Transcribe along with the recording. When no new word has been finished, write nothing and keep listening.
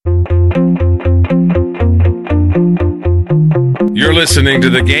You're listening to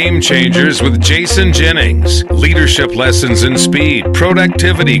The Game Changers with Jason Jennings. Leadership lessons in speed,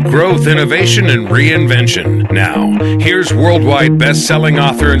 productivity, growth, innovation, and reinvention. Now, here's worldwide best-selling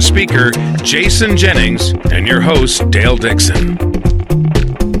author and speaker, Jason Jennings, and your host, Dale Dixon.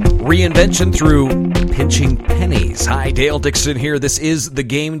 Reinvention through pinching pennies. Hi, Dale Dixon here. This is The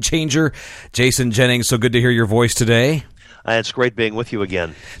Game Changer. Jason Jennings, so good to hear your voice today. It's great being with you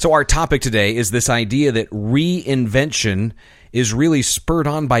again. So our topic today is this idea that reinvention is really spurred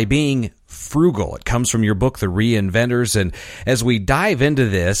on by being frugal. It comes from your book, The Reinventors. And as we dive into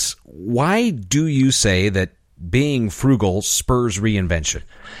this, why do you say that being frugal spurs reinvention?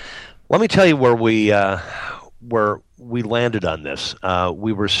 Let me tell you where we landed on this.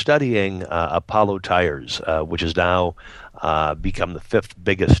 We were studying Apollo Tires, which has now become the fifth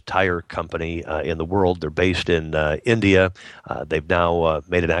biggest tire company in the world. They're based in India. They've now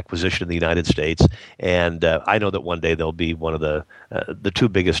made an acquisition in the United States, and I know that one day they'll be one of the two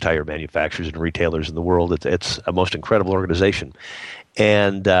biggest tire manufacturers and retailers in the world. It's a most incredible organization.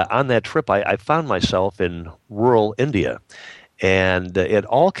 And on that trip, I found myself in rural India. And it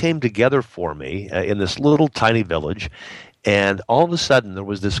all came together for me in this little tiny village. And all of a sudden, there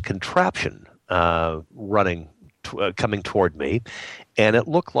was this contraption coming toward me. And it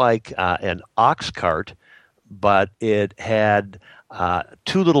looked like an ox cart, but it had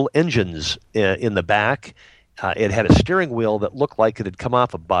two little engines in the back. It had a steering wheel that looked like it had come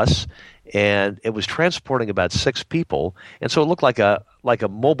off a bus. And it was transporting about 6 people. And so it looked like a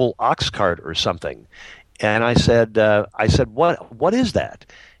mobile ox cart or something. And I said, what is that?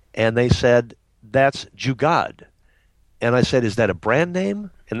 And they said, that's Jugaad. And I said, is that a brand name?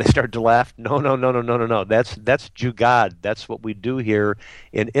 And they started to laugh. No. That's Jugaad. That's what we do here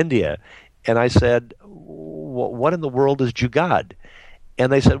in India. And I said, what in the world is Jugaad?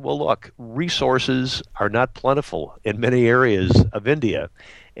 And they said, well, look, resources are not plentiful in many areas of India.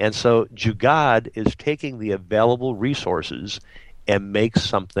 And so Jugaad is taking the available resources and makes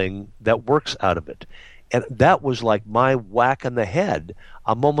something that works out of it. And that was like my whack on the head,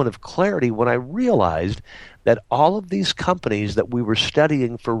 a moment of clarity when I realized that all of these companies that we were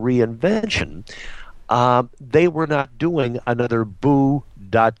studying for reinvention, they were not doing another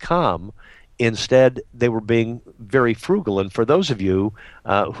boo.com. Instead, they were being very frugal. And for those of you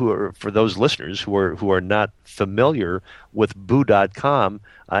for those listeners who are not familiar with boo.com,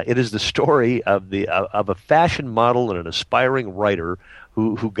 it is the story of a fashion model and an aspiring writer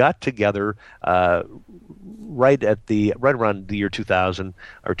who got together right around the year 2000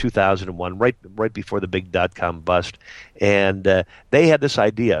 or 2001, right before the big .com bust, and they had this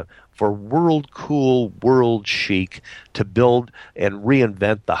idea for world cool, world chic to build and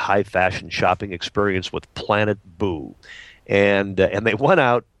reinvent the high fashion shopping experience with Planet Boo, and they went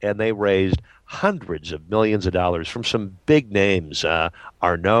out and they raised hundreds of millions of dollars from some big names,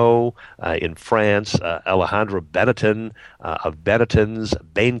 Arnault in France, Alejandro Benetton of Benetton's,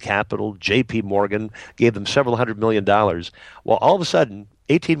 Bain Capital, J.P. Morgan, gave them several $100 million. Well, all of a sudden,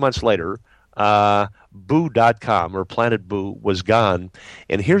 18 months later, Boo.com or Planet Boo was gone.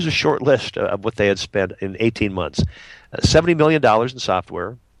 And here's a short list of what they had spent in 18 months. $70 million in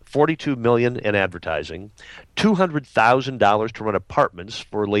software, $42 million in advertising, $200,000 to run apartments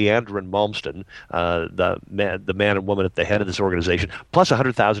for Leander and Malmsteen, the man and woman at the head of this organization, plus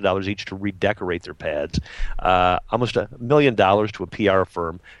 $100,000 each to redecorate their pads, almost $1 million to a PR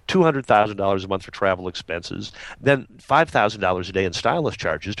firm, $200,000 a month for travel expenses, then $5,000 a day in stylist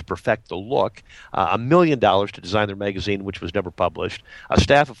charges to perfect the look, $1 million to design their magazine, which was never published, a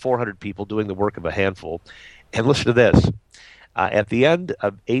staff of 400 people doing the work of a handful. And listen to this. At the end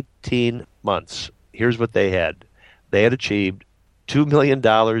of 18 months, here's what they had. They had achieved $2 million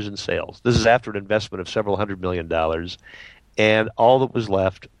in sales. This is after an investment of several $100 million. And all that was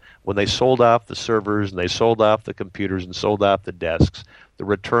left, when they sold off the servers and they sold off the computers and sold off the desks, the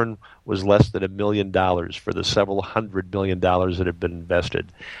return was less than $1 million for the several $100 million that had been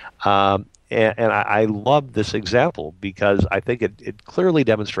invested. And I love this example because I think it clearly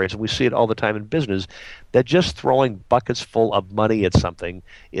demonstrates, and we see it all the time in business, that just throwing buckets full of money at something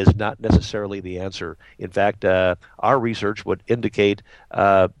is not necessarily the answer. In fact, our research would indicate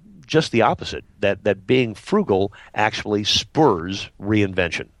just the opposite, that being frugal actually spurs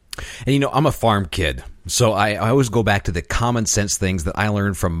reinvention. And I'm a farm kid, so I always go back to the common sense things that I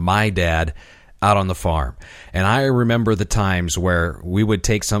learned from my dad out on the farm. And I remember the times where we would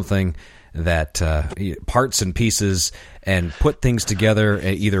take something that parts and pieces and put things together,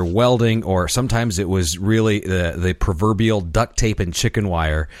 either welding or sometimes it was really the proverbial duct tape and chicken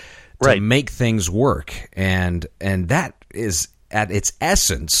wire to make things work. And that is at its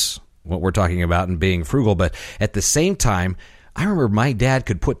essence what we're talking about in being frugal. But at the same time, I remember my dad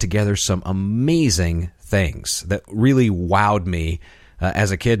could put together some amazing things that really wowed me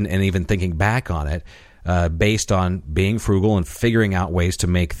as a kid, and even thinking back on it, based on being frugal and figuring out ways to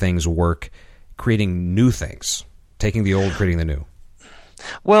make things work, creating new things, taking the old, creating the new.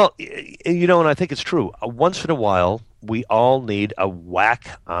 Well, and I think it's true. Once in a while, we all need a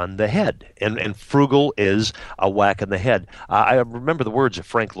whack on the head, and frugal is a whack on the head. I remember the words of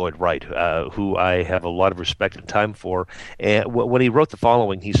Frank Lloyd Wright, who I have a lot of respect and time for. And when he wrote the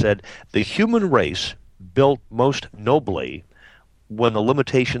following, he said, "The human race built most nobly when the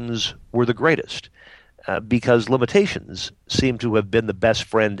limitations were the greatest, because limitations seem to have been the best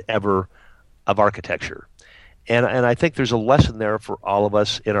friend ever of architecture." And I think there's a lesson there for all of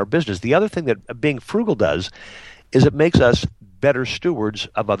us in our business. The other thing that being frugal does is it makes us better stewards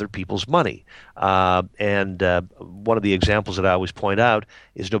of other people's money. And one of the examples that I always point out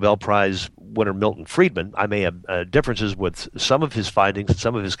is Nobel Prize winner Milton Friedman. I may have differences with some of his findings and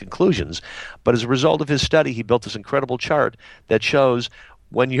some of his conclusions, but as a result of his study, he built this incredible chart that shows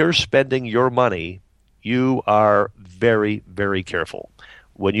when you're spending your money, you are very, very careful.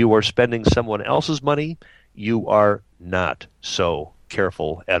 When you are spending someone else's money, you are not so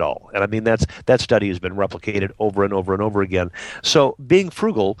careful at all. And I mean, that study has been replicated over and over and over again. So being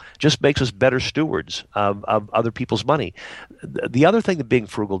frugal just makes us better stewards of other people's money. The other thing that being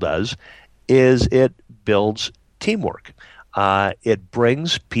frugal does is it builds teamwork. It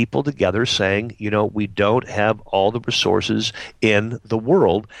brings people together saying, we don't have all the resources in the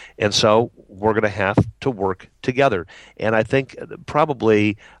world, and so we're going to have to work together. And I think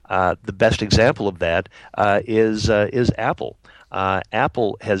probably the best example of that is Apple.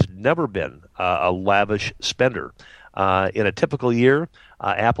 Apple has never been a lavish spender. In a typical year,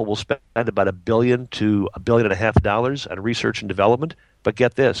 Apple will spend about $1 billion to $1.5 billion on research and development. But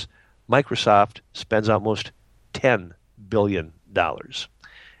get this, Microsoft spends almost $10 billion.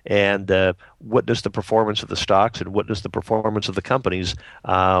 And witness the performance of the stocks and witness the performance of the companies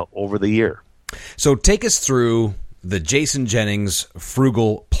over the year. So take us through the Jason Jennings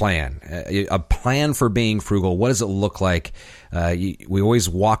frugal plan, a plan for being frugal. What does it look like? We always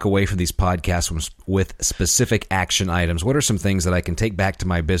walk away from these podcasts with specific action items. What are some things that I can take back to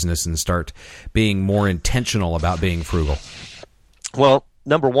my business and start being more intentional about being frugal? Well,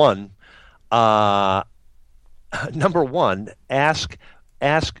 number one, ask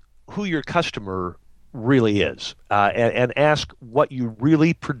who your customer really is, and ask what you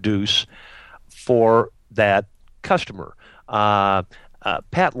really produce for that customer.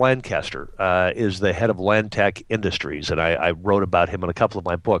 Pat Lancaster is the head of Landtech Industries, and I wrote about him in a couple of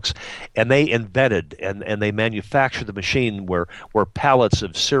my books. And they invented and they manufactured the machine where pallets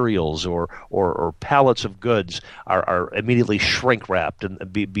of cereals or pallets of goods are immediately shrink wrapped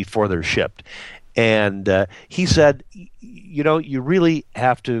before they're shipped. And he said, you really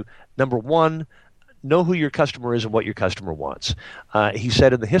have to, number one, know who your customer is and what your customer wants. He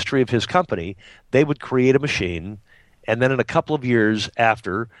said in the history of his company, they would create a machine, and then in a couple of years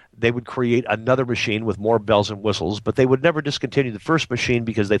after, they would create another machine with more bells and whistles, but they would never discontinue the first machine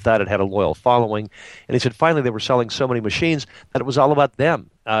because they thought it had a loyal following. And he said finally they were selling so many machines that it was all about them.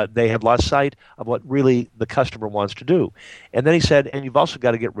 They had lost sight of what really the customer wants to do. And then he said, and you've also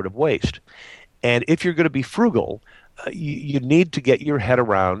got to get rid of waste. And if you're going to be frugal, you need to get your head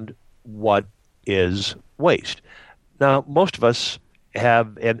around what is waste. Now, most of us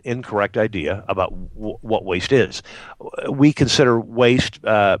have an incorrect idea about what waste is. We consider waste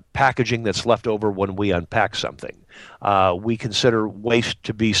packaging that's left over when we unpack something. We consider waste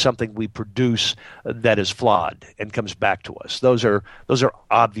to be something we produce that is flawed and comes back to us. Those are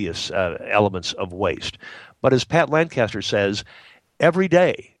obvious elements of waste. But as Pat Lancaster says, every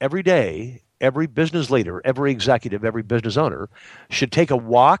day, every business leader, every executive, every business owner should take a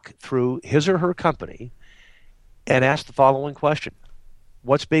walk through his or her company and ask the following question: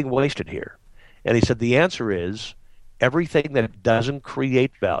 what's being wasted here? And he said the answer is everything that doesn't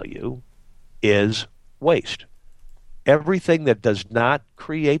create value is waste. Everything that does not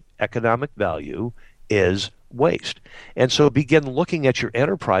create economic value is waste. And so begin looking at your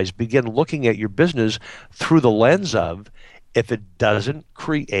enterprise, begin looking at your business through the lens of, if it doesn't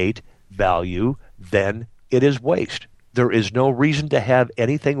create value, then it is waste. There is no reason to have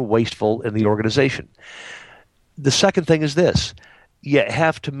anything wasteful in the organization. The second thing is this: you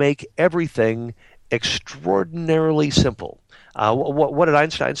have to make everything extraordinarily simple. What did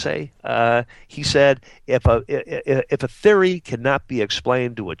Einstein say? He said, if a theory cannot be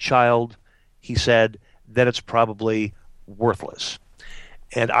explained to a child, he said, then it's probably worthless.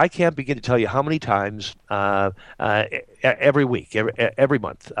 And I can't begin to tell you how many times every week, every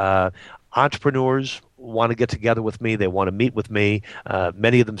month, entrepreneurs, want to get together with me. They want to meet with me.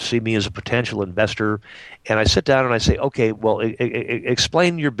 Many of them see me as a potential investor. And I sit down and I say, okay, well,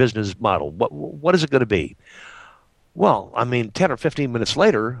 explain your business model. What is it going to be? Well, 10 or 15 minutes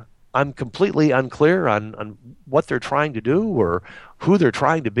later, I'm completely unclear on what they're trying to do or who they're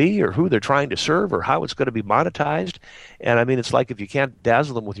trying to be or who they're trying to serve or how it's going to be monetized. And it's like if you can't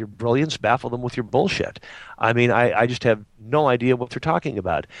dazzle them with your brilliance, baffle them with your bullshit. I just have no idea what they're talking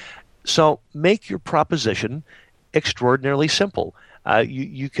about. So make your proposition extraordinarily simple.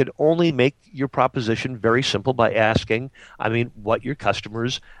 You could only make your proposition very simple by asking, what your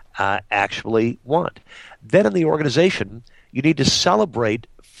customers actually want. Then in the organization, you need to celebrate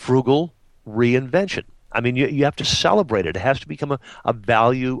frugal reinvention. You have to celebrate it. It has to become a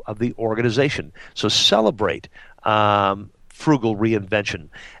value of the organization. So celebrate frugal reinvention.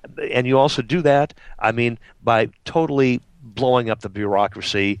 And you also do that, by totally blowing up the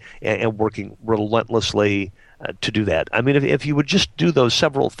bureaucracy and working relentlessly to do that. If you would just do those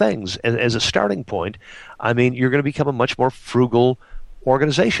several things as a starting point, you're going to become a much more frugal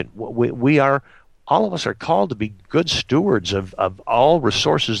organization. We are, all of us are called to be good stewards of all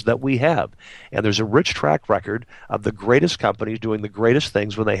resources that we have. And there's a rich track record of the greatest companies doing the greatest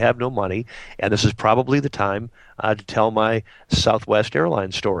things when they have no money. And this is probably the time to tell my Southwest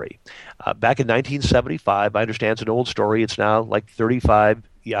Airlines story. Back in 1975, I understand it's an old story. It's now like 35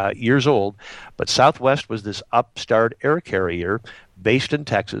 years old. But Southwest was this upstart air carrier based in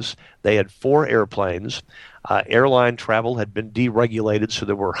Texas. They had 4 airplanes. Airline travel had been deregulated, so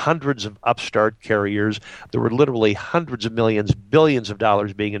there were hundreds of upstart carriers. There were literally hundreds of millions, billions of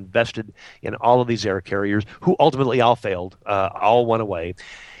dollars being invested in all of these air carriers, who ultimately all failed, all went away.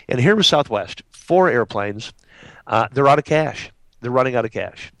 And here was Southwest, 4 airplanes. They're out of cash. They're running out of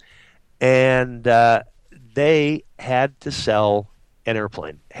cash. And they had to sell an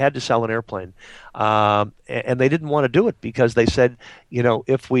airplane, and they didn't want to do it because they said,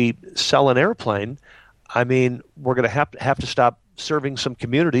 if we sell an airplane, we're going to have to stop serving some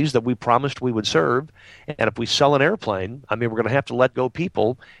communities that we promised we would serve. And if we sell an airplane, we're going to have to let go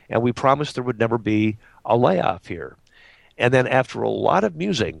people, and we promised there would never be a layoff here. And then after a lot of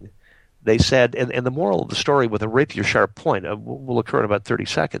musing, they said, and the moral of the story with a rapier-sharp point will occur in about 30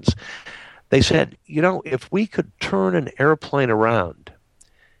 seconds. They said, if we could turn an airplane around,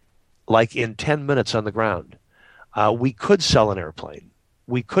 like in 10 minutes on the ground, we could sell an airplane.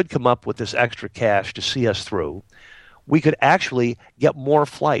 We could come up with this extra cash to see us through. We could actually get more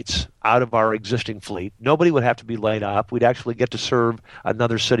flights out of our existing fleet. Nobody would have to be laid off. We'd actually get to serve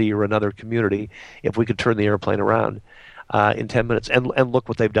another city or another community if we could turn the airplane around in 10 minutes. And look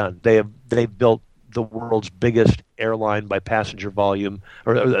what they've done. They've built the world's biggest airline by passenger volume,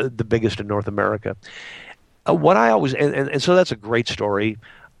 or the biggest in North America. What I always and so that's a great story.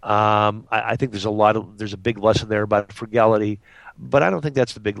 I think there's a big lesson there about frugality, but I don't think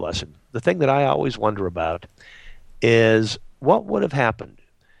that's the big lesson. The thing that I always wonder about is what would have happened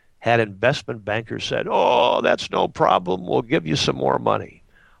had investment bankers said, "Oh, that's no problem. We'll give you some more money."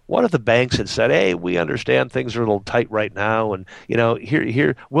 What if the banks had said, "Hey, we understand things are a little tight right now, and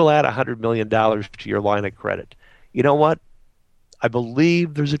here we'll add $100 million to your line of credit." You know what? I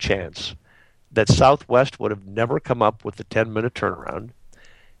believe there's a chance that Southwest would have never come up with the 10-minute turnaround,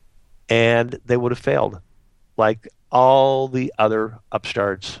 and they would have failed, like all the other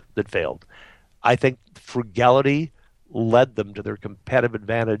upstarts that failed. I think frugality led them to their competitive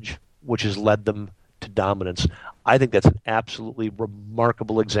advantage, which has led them to dominance. I think that's an absolutely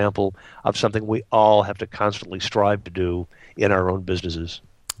remarkable example of something we all have to constantly strive to do in our own businesses.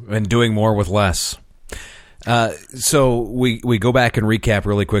 And doing more with less. So we go back and recap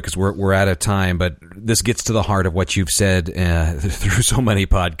really quick because we're out of time, but this gets to the heart of what you've said through so many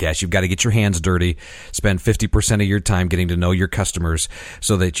podcasts. You've got to get your hands dirty, spend 50% of your time getting to know your customers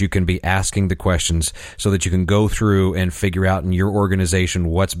so that you can be asking the questions, so that you can go through and figure out in your organization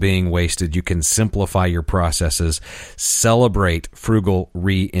what's being wasted. You can simplify your processes, celebrate frugal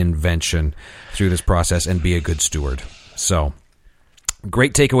reinvention through this process, and be a good steward. So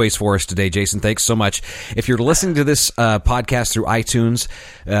great takeaways for us today, Jason. Thanks so much. If you're listening to this podcast through iTunes,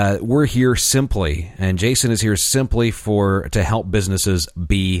 we're here simply, and Jason is here simply to help businesses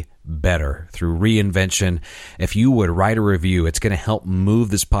be better through reinvention. If you would write a review, it's going to help move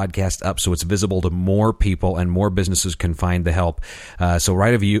this podcast up so it's visible to more people and more businesses can find the help. So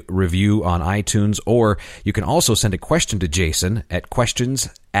write a review on iTunes, or you can also send a question to Jason at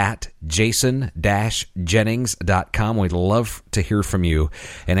questions@jason-jennings.com. We'd love to hear from you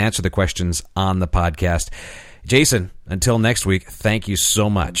and answer the questions on the podcast. Jason, until next week, thank you so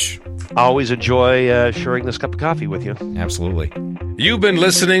much. Always enjoy sharing this cup of coffee with you. Absolutely. You've been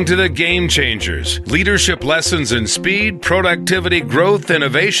listening to The Game Changers, leadership lessons in speed, productivity, growth,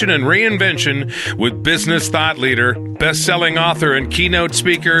 innovation, and reinvention with business thought leader, best-selling author, and keynote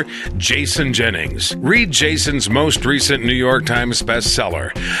speaker, Jason Jennings. Read Jason's most recent New York Times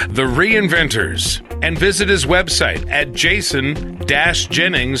bestseller, The Reinventors, and visit his website at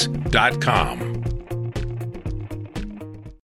jason-jennings.com.